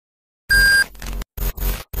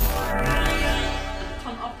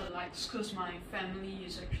lights because my family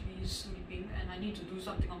is actually sleeping and I need to do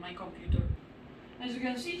something on my computer. As you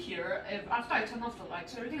can see here, after I turn off the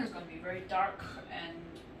lights, everything is going to be very dark and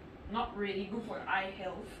not really good for your eye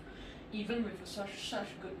health, even with such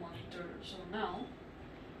good monitor. So now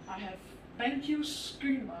I have BenQ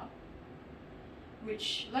Screenbar,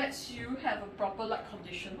 which lets you have a proper light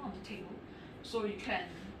condition on the table, so you can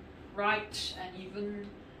write and even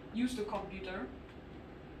use the computer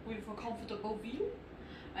with a comfortable view,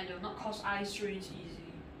 and it will not cause eye strains easily.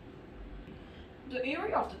 The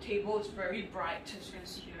area of the table is very bright, as you can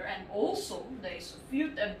see here, and also there is a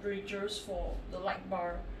few temperatures for the light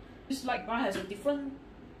bar. This light bar has a different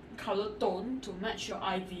color tone to match your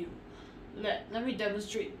eye view. Let me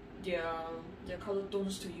demonstrate their color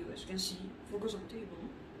tones to you. As you can see, focus on the table.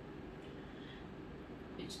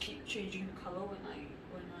 It keeps changing the color when I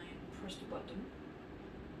press the button.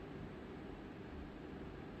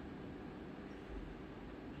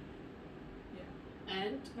 Yeah,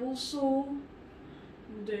 and also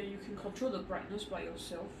there you can control the brightness by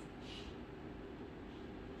yourself.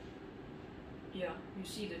 Yeah, you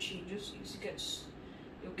see the changes.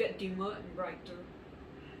 It'll get dimmer and brighter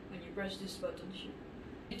when you press this button here.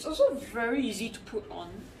 It's also very easy to put on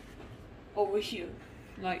over here.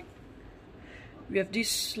 Like, we have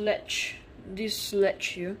this latch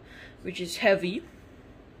here, which is heavy.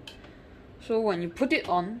 So when you put it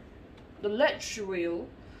on, the latch will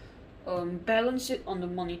balance it on the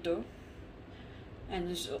monitor, and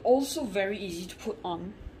it's also very easy to put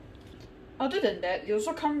on. Other than that, it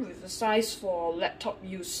also comes with a size for laptop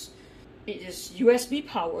use. It is USB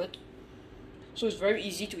powered, so it's very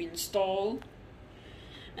easy to install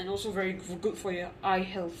and also very good for your eye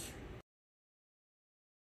health.